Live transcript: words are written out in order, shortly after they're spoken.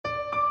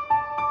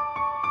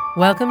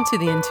Welcome to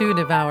the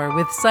Intuitive Hour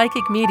with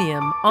psychic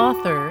medium,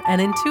 author,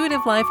 and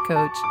intuitive life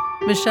coach,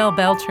 Michelle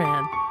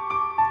Beltran.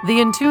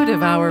 The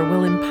Intuitive Hour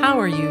will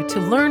empower you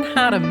to learn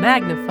how to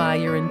magnify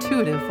your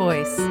intuitive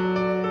voice.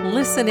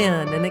 Listen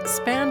in and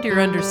expand your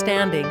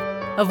understanding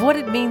of what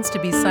it means to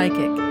be psychic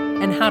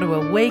and how to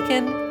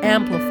awaken,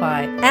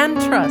 amplify,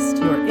 and trust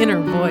your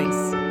inner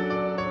voice.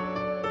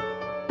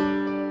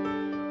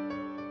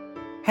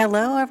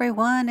 Hello,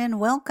 everyone, and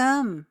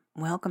welcome.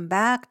 Welcome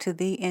back to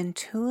the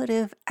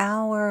Intuitive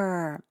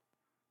Hour.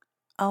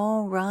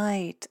 All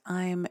right,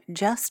 I'm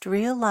just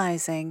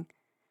realizing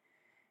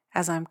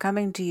as I'm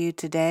coming to you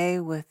today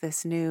with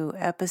this new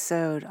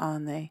episode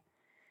on the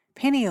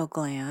pineal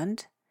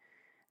gland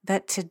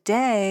that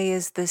today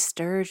is the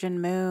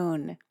sturgeon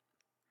moon.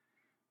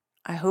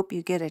 I hope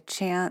you get a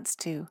chance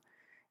to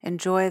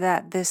enjoy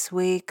that this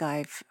week.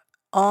 I've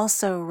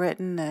also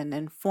written an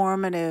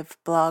informative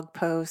blog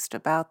post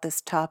about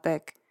this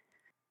topic.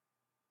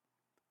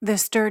 The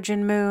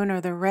sturgeon moon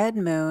or the red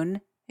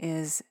moon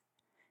is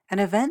an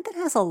event that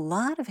has a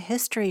lot of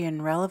history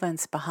and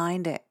relevance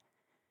behind it.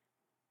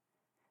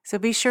 So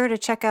be sure to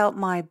check out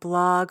my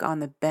blog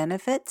on the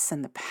benefits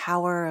and the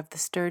power of the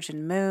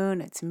sturgeon moon,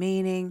 its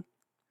meaning,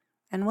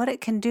 and what it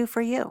can do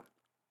for you.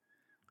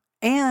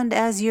 And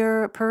as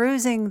you're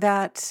perusing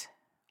that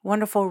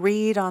wonderful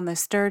read on the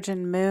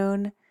sturgeon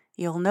moon,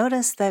 you'll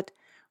notice that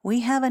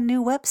we have a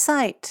new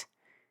website.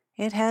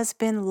 It has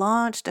been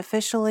launched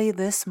officially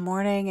this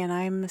morning, and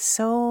I'm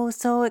so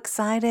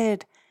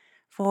excited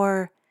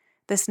for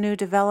this new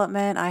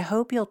development. I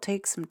hope you'll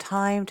take some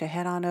time to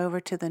head on over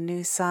to the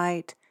new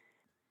site.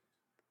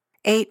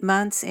 8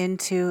 months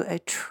into a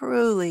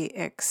truly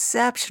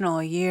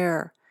exceptional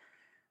year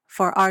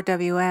for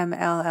RWM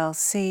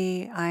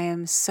LLC, I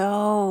am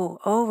so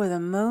over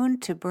the moon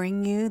to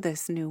bring you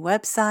this new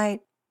website.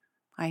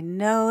 I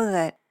know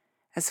that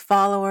as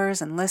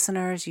followers and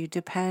listeners, you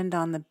depend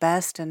on the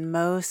best and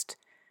most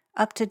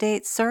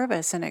up-to-date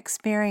service and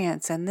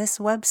experience, and this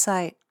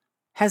website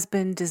has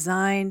been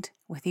designed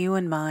with you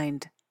in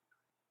mind.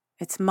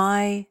 It's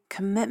my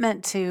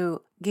commitment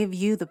to give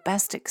you the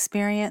best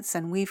experience,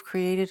 and we've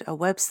created a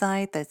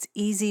website that's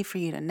easy for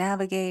you to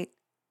navigate.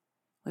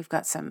 We've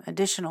got some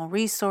additional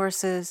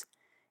resources,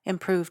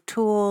 improved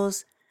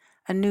tools,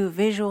 a new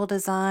visual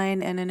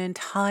design, and an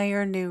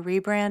entire new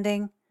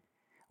rebranding.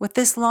 With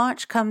this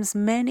launch comes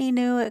many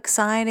new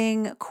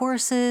exciting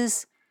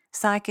courses,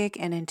 psychic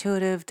and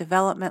intuitive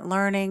development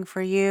learning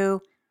for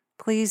you.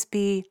 Please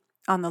be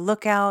on the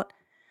lookout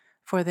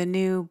for the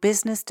new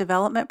business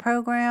development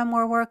program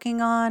we're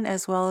working on,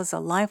 as well as a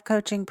life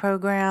coaching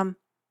program,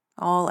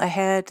 all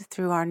ahead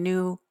through our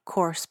new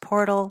course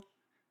portal.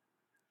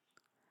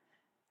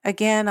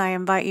 Again, I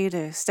invite you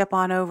to step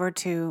on over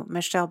to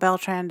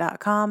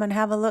michellebeltran.com and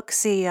have a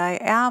look-see. I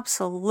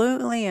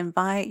absolutely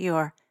invite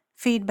your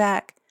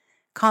feedback,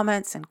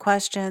 comments, and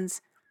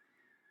questions.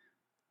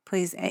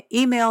 Please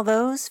email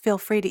those. Feel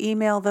free to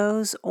email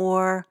those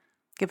or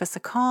give us a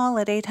call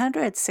at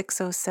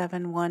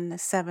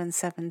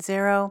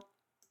 800-607-1770.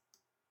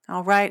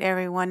 All right,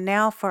 everyone,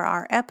 now for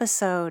our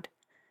episode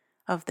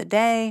of the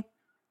day,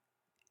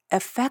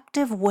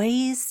 effective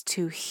ways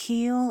to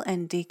heal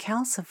and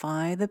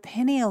decalcify the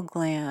pineal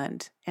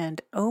gland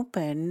and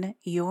open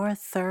your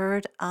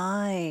third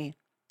eye.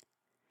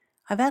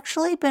 I've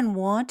actually been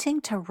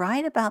wanting to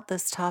write about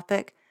this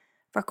topic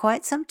for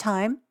quite some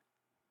time.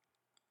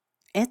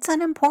 It's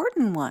an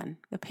important one,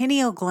 the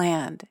pineal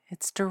gland.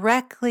 It's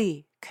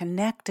directly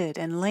connected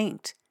and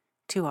linked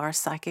to our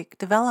psychic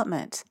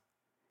development.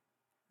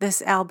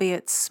 This,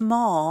 albeit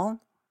small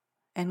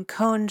and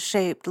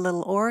cone-shaped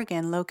little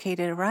organ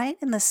located right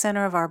in the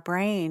center of our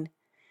brain,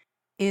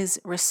 is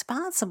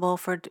responsible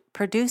for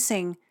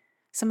producing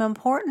some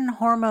important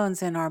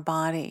hormones in our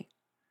body,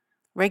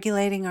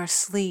 regulating our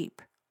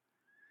sleep.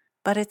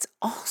 But it's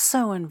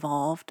also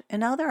involved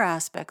in other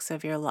aspects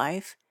of your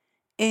life,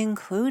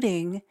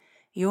 including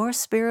your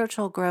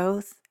spiritual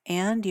growth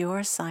and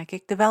your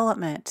psychic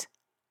development.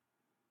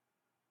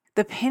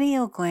 The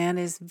pineal gland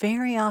is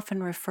very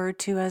often referred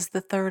to as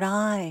the third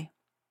eye.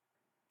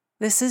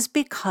 This is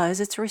because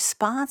it's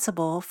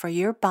responsible for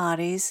your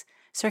body's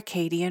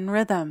circadian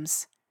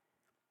rhythms.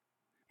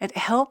 It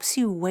helps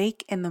you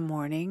wake in the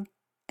morning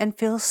and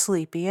feel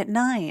sleepy at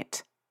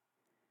night.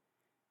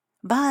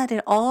 But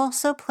it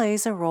also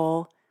plays a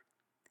role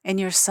in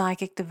your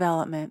psychic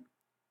development.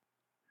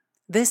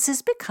 This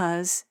is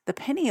because the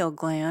pineal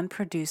gland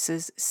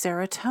produces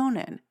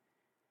serotonin,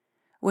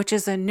 which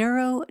is a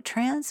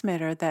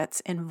neurotransmitter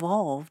that's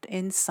involved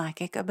in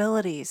psychic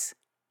abilities.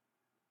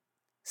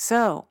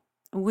 So,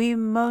 we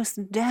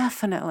most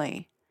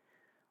definitely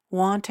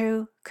want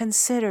to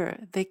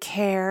consider the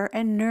care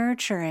and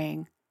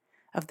nurturing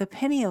of the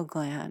pineal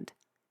gland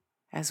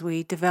as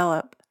we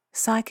develop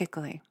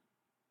psychically.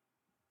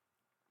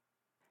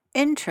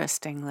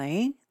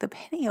 Interestingly, the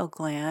pineal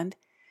gland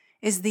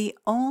is the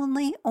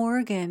only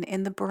organ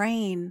in the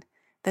brain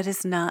that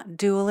is not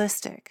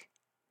dualistic.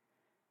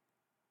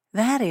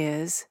 That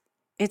is,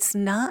 it's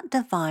not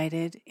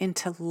divided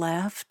into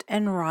left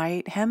and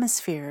right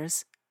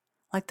hemispheres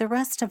like the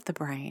rest of the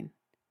brain.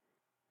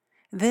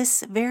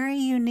 This very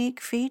unique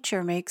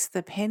feature makes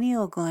the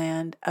pineal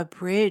gland a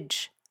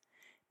bridge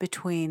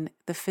between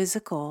the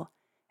physical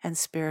and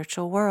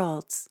spiritual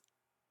worlds.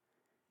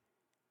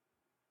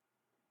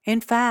 In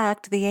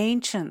fact, the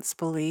ancients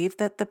believed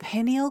that the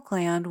pineal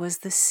gland was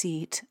the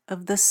seat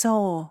of the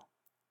soul.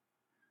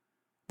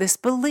 This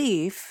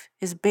belief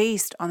is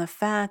based on the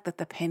fact that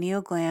the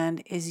pineal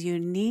gland is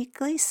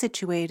uniquely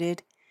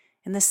situated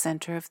in the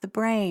center of the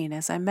brain,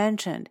 as I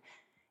mentioned,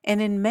 and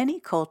in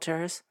many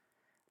cultures,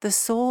 the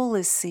soul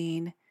is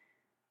seen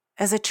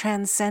as a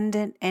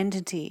transcendent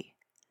entity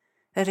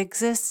that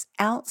exists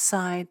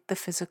outside the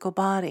physical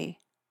body.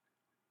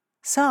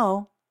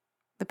 So,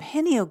 the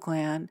pineal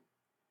gland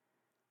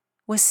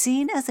was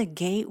seen as a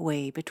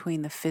gateway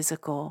between the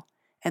physical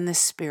and the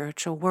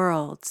spiritual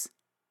worlds.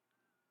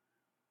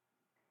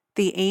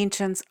 The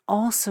ancients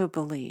also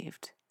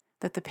believed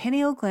that the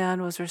pineal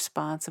gland was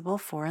responsible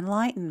for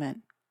enlightenment.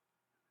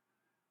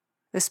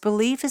 This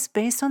belief is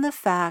based on the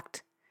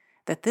fact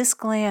that this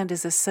gland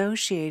is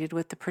associated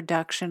with the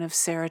production of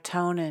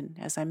serotonin,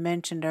 as I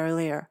mentioned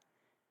earlier,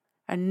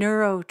 a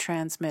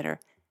neurotransmitter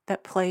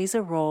that plays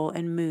a role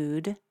in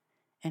mood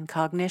and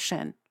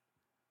cognition.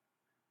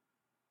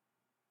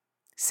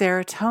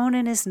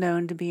 Serotonin is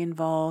known to be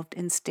involved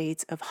in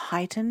states of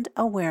heightened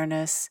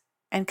awareness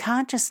and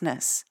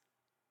consciousness.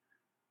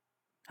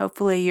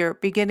 Hopefully, you're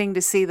beginning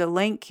to see the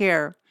link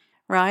here,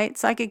 right?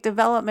 Psychic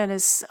development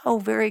is so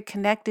very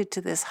connected to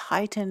this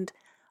heightened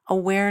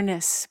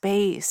awareness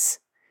space.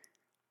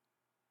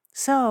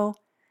 So,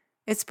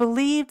 it's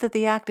believed that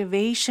the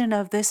activation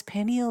of this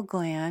pineal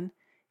gland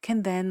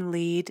can then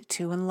lead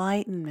to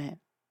enlightenment.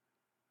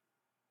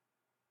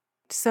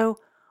 So,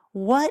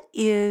 what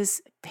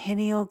is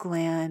pineal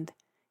gland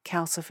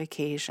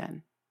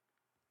calcification?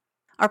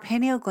 Our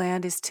pineal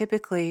gland is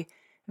typically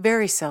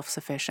very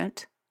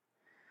self-sufficient.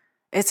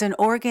 It's an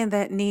organ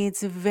that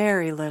needs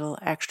very little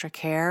extra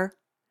care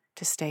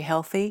to stay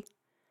healthy.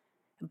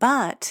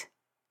 But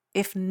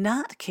if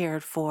not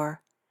cared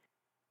for,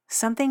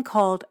 something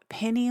called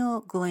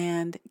pineal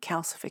gland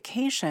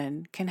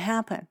calcification can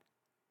happen,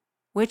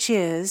 which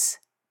is,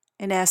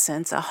 in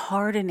essence, a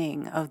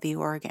hardening of the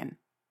organ.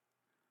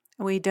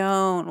 We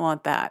don't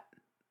want that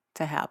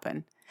to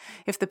happen.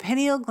 If the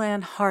pineal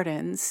gland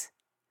hardens,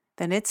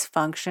 then its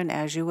function,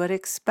 as you would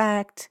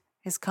expect,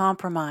 is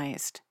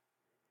compromised.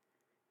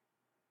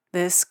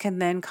 This can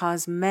then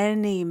cause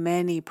many,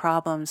 many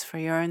problems for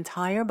your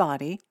entire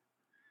body,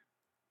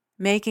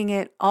 making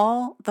it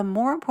all the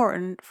more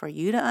important for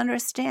you to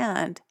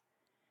understand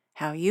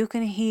how you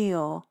can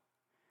heal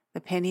the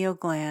pineal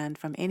gland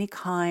from any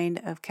kind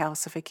of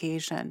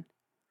calcification.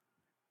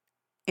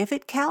 If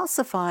it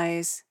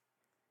calcifies,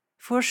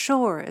 for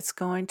sure it's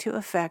going to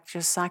affect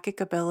your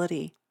psychic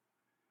ability.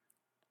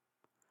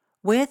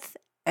 With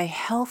a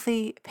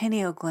healthy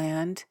pineal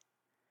gland,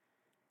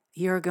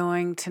 you're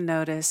going to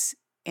notice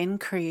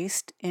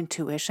increased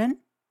intuition,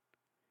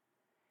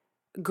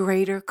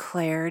 greater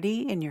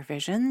clarity in your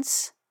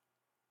visions.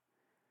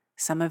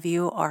 Some of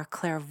you are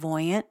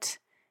clairvoyant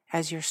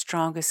as your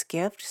strongest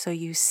gift, so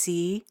you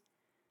see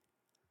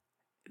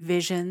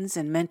visions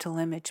and mental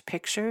image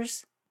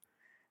pictures.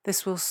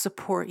 This will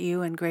support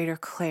you in greater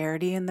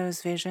clarity in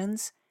those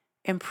visions,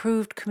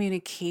 improved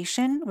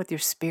communication with your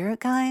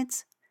spirit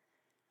guides,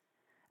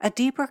 a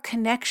deeper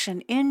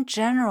connection in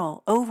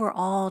general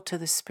overall to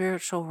the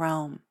spiritual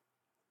realm.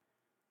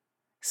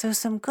 So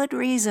some good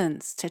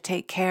reasons to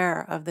take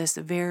care of this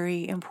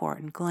very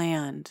important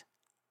gland.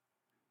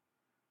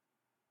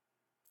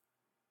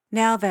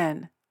 Now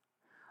then,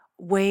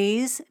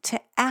 ways to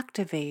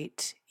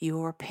activate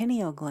your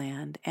pineal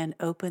gland and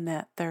open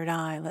that third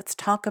eye. Let's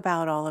talk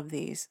about all of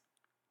these.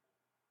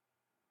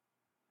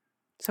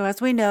 So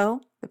as we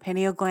know, the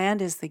pineal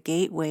gland is the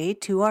gateway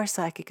to our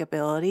psychic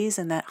abilities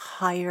and that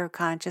higher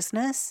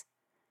consciousness.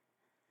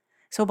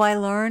 So by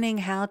learning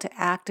how to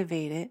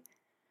activate it,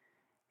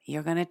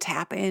 you're going to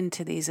tap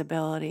into these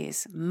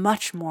abilities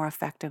much more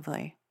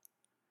effectively.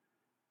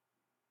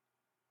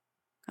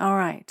 All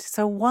right,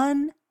 so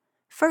one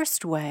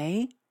first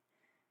way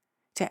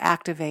to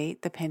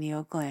activate the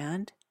pineal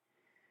gland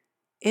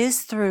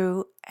is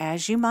through,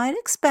 as you might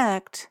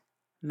expect,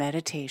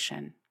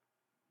 meditation.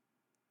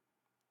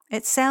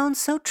 It sounds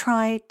so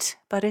trite,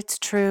 but it's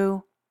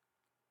true.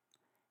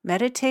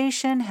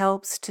 Meditation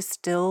helps to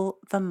still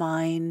the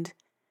mind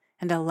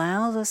and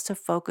allows us to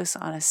focus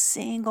on a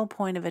single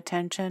point of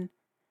attention,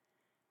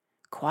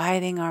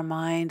 quieting our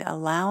mind,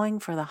 allowing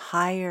for the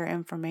higher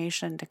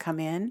information to come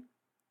in.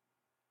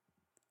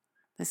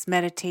 This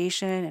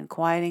meditation and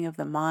quieting of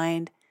the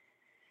mind,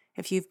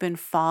 if you've been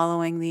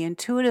following the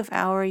intuitive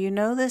hour, you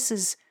know this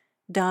is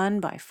done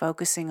by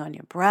focusing on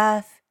your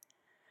breath,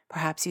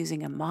 perhaps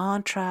using a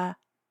mantra,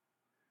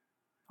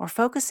 or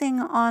focusing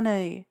on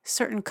a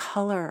certain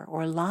color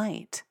or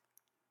light.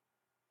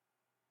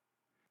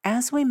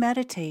 As we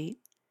meditate,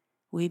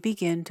 we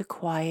begin to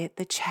quiet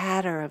the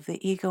chatter of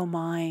the ego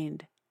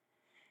mind,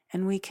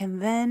 and we can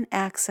then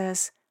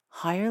access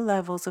higher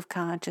levels of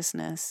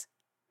consciousness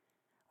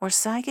or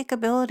psychic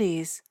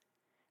abilities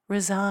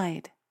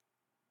reside.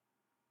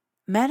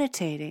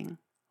 Meditating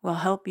will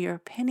help your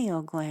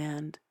pineal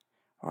gland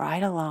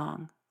right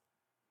along.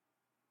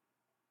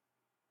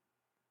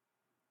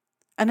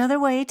 Another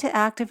way to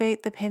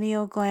activate the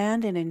pineal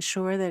gland and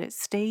ensure that it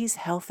stays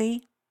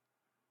healthy,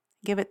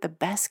 give it the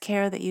best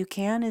care that you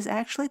can, is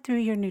actually through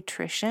your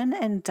nutrition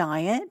and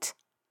diet.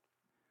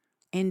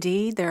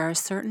 Indeed, there are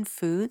certain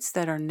foods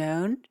that are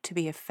known to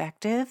be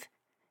effective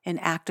in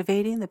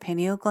activating the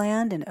pineal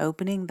gland and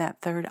opening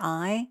that third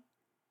eye.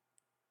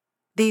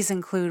 These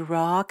include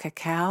raw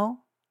cacao,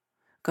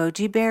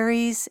 goji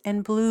berries,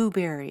 and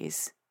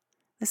blueberries.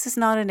 This is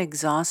not an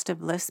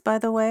exhaustive list, by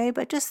the way,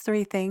 but just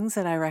 3 things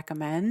that I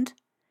recommend.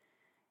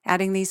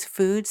 Adding these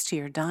foods to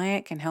your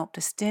diet can help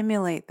to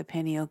stimulate the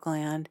pineal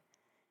gland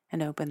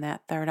and open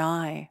that third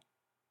eye.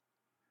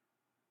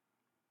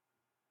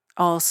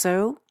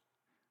 Also,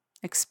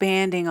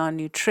 expanding on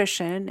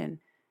nutrition and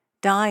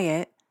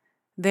diet,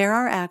 there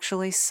are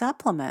actually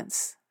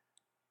supplements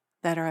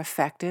that are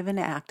effective in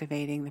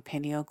activating the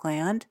pineal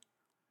gland.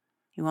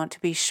 You want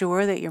to be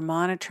sure that you're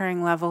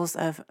monitoring levels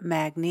of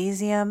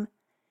magnesium,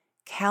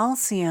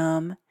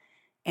 calcium,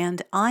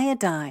 and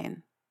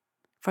iodine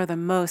for the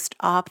most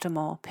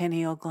optimal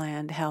pineal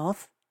gland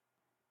health.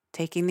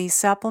 Taking these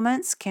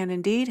supplements can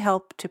indeed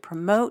help to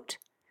promote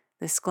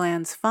this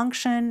gland's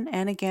function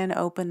and again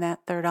open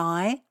that third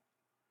eye.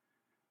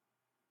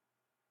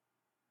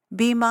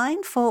 Be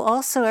mindful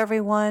also,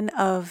 everyone,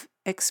 of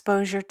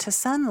exposure to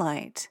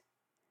sunlight.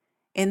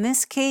 In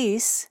this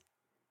case,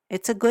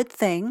 it's a good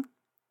thing.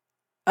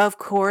 Of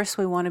course,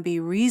 we want to be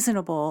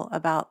reasonable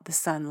about the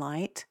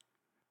sunlight.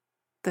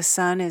 The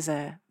sun is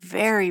a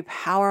very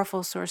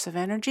powerful source of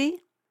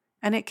energy,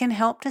 and it can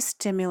help to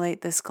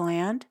stimulate this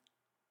gland.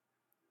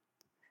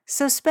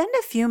 So spend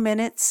a few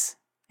minutes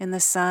in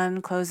the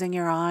sun, closing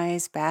your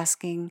eyes,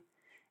 basking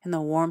in the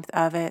warmth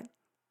of it.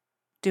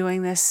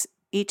 Doing this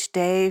each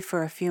day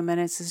for a few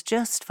minutes is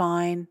just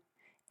fine.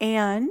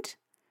 And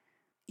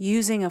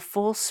using a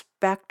full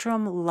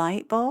spectrum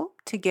light bulb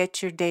to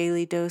get your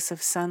daily dose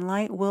of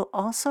sunlight will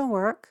also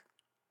work.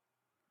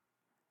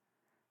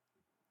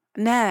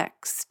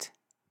 Next,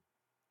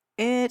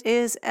 it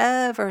is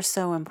ever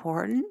so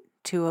important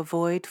to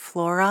avoid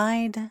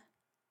fluoride.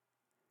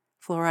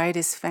 Fluoride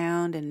is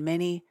found in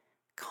many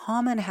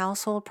common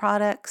household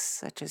products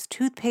such as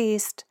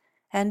toothpaste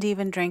and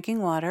even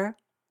drinking water.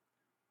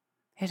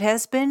 It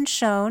has been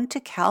shown to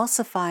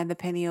calcify the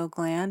pineal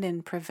gland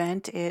and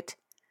prevent it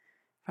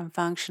from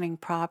functioning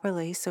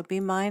properly, so be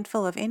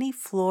mindful of any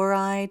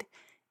fluoride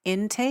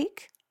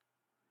intake.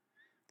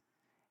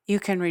 You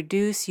can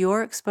reduce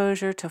your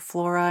exposure to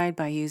fluoride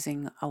by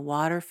using a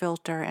water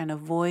filter and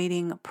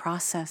avoiding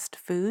processed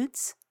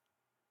foods.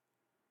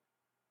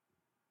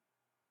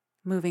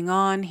 Moving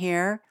on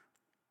here,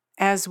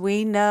 as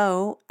we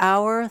know,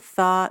 our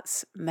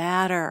thoughts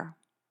matter.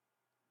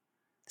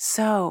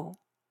 So,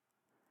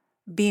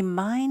 be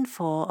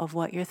mindful of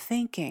what you're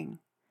thinking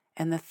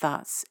and the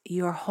thoughts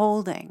you're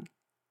holding.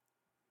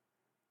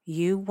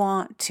 You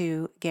want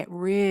to get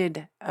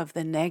rid of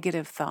the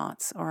negative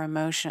thoughts or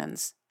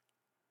emotions.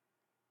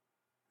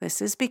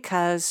 This is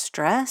because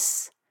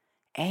stress,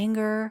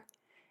 anger,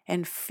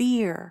 and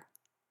fear,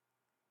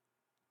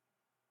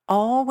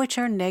 all which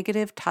are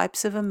negative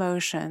types of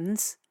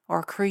emotions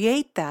or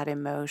create that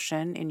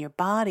emotion in your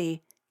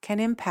body, can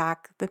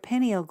impact the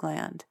pineal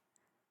gland.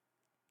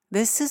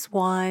 This is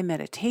why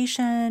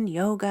meditation,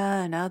 yoga,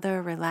 and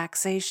other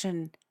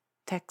relaxation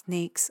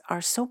techniques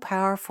are so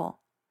powerful.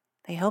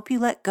 They help you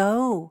let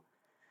go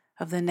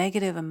of the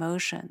negative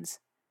emotions.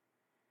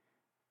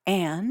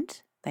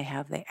 And they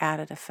have the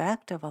added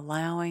effect of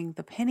allowing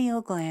the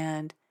pineal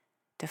gland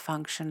to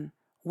function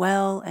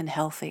well and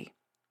healthy.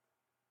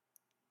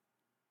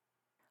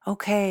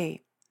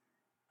 Okay,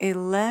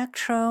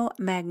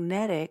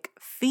 electromagnetic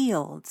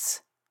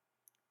fields.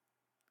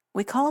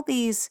 We call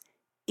these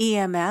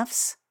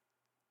EMFs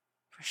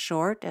for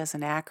short as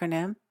an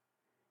acronym.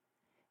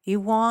 You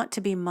want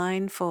to be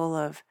mindful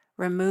of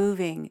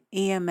removing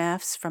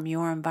EMFs from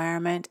your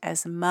environment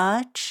as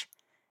much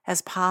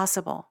as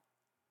possible.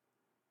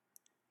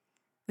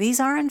 These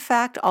are in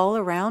fact all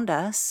around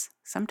us.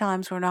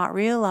 Sometimes we're not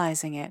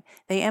realizing it.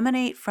 They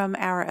emanate from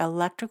our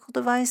electrical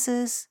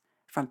devices,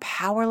 from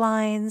power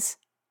lines,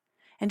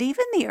 and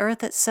even the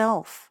earth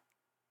itself.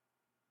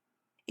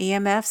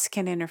 EMFs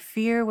can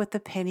interfere with the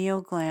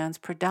pineal gland's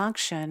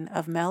production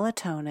of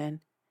melatonin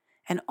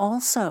and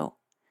also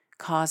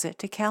cause it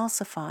to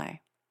calcify.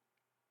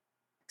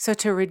 So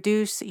to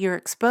reduce your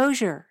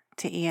exposure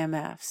to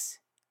EMFs,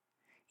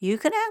 you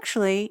can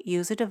actually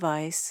use a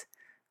device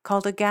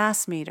called a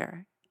gas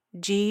meter,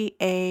 GAUSS.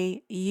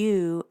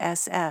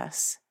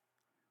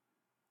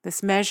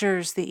 This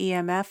measures the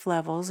EMF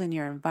levels in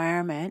your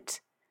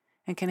environment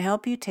and can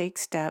help you take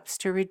steps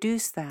to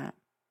reduce that.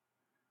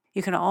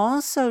 You can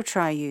also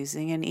try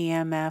using an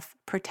EMF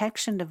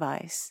protection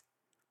device,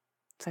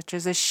 such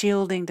as a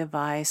shielding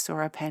device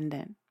or a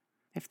pendant.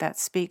 If that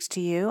speaks to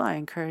you, I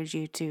encourage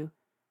you to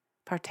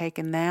partake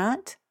in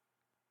that.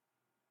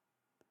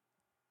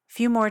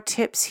 few more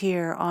tips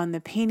here on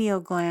the pineal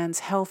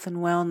gland's health and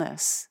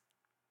wellness.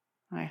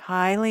 I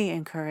highly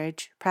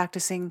encourage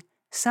practicing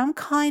some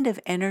kind of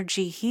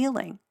energy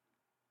healing.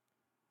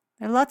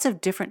 There are lots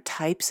of different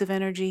types of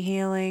energy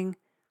healing.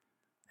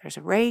 There's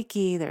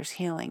Reiki, there's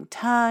healing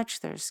touch,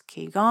 there's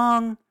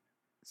Qigong.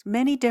 There's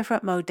many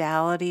different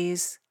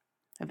modalities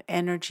of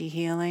energy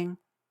healing.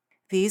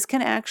 These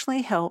can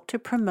actually help to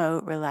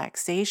promote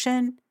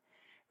relaxation,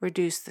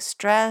 reduce the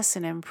stress,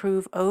 and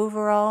improve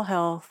overall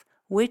health,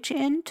 which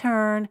in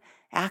turn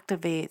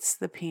activates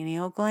the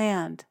pineal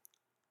gland.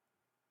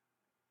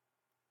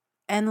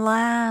 And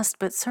last,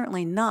 but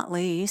certainly not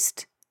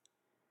least,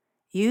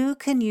 you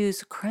can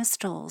use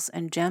crystals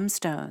and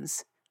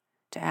gemstones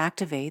to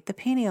activate the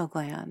pineal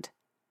gland.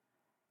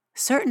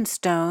 Certain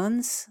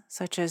stones,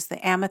 such as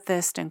the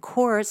amethyst and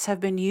quartz, have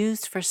been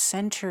used for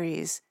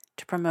centuries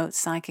to promote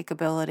psychic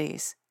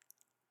abilities.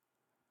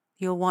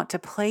 You'll want to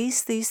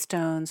place these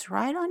stones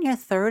right on your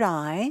third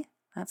eye.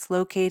 That's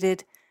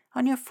located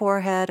on your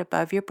forehead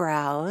above your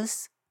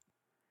brows.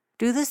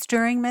 Do this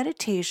during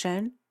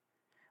meditation,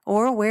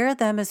 or wear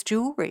them as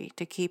jewelry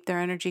to keep their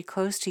energy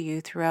close to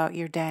you throughout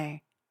your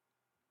day.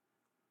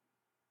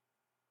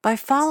 By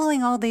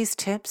following all these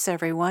tips,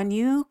 everyone,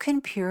 you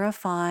can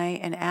purify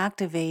and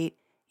activate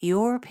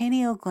your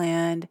pineal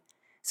gland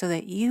so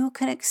that you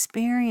can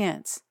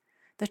experience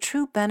the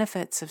true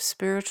benefits of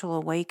spiritual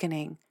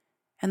awakening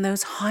and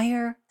those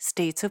higher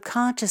states of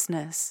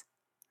consciousness.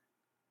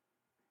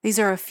 These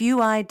are a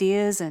few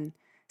ideas and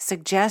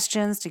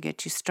suggestions to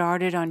get you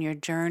started on your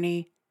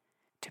journey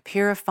to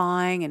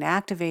purifying and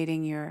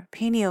activating your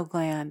pineal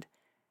gland.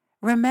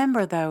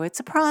 Remember, though, it's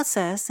a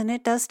process and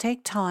it does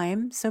take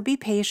time, so be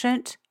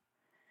patient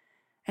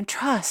and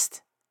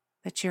trust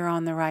that you're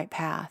on the right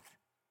path.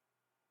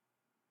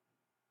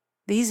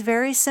 These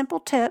very simple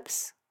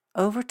tips,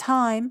 over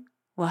time,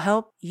 will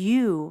help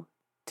you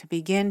to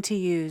begin to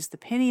use the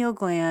pineal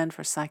gland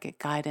for psychic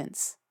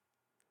guidance.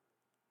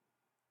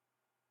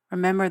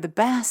 Remember, the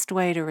best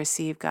way to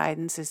receive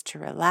guidance is to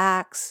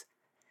relax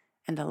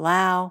and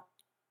allow.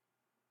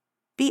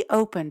 Be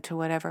open to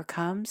whatever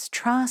comes.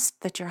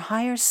 Trust that your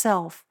higher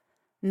self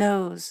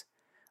knows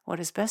what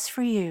is best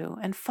for you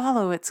and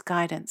follow its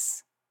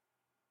guidance.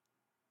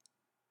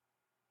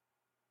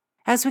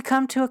 As we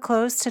come to a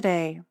close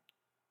today,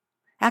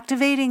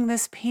 activating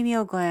this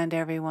pineal gland,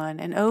 everyone,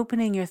 and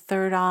opening your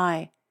third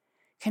eye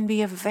can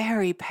be a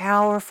very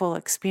powerful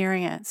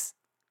experience,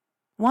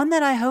 one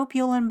that I hope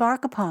you'll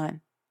embark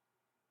upon.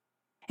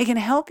 It can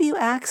help you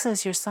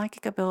access your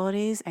psychic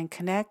abilities and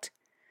connect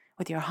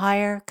with your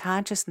higher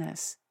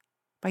consciousness.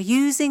 By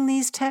using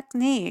these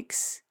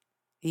techniques,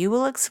 you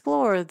will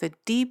explore the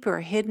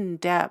deeper hidden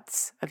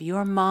depths of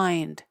your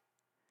mind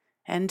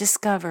and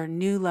discover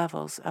new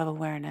levels of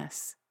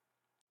awareness.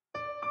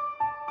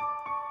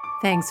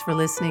 Thanks for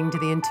listening to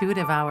the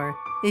Intuitive Hour.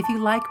 If you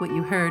like what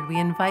you heard, we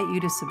invite you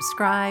to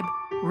subscribe,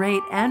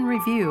 rate, and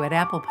review at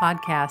Apple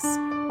Podcasts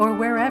or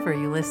wherever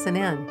you listen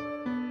in.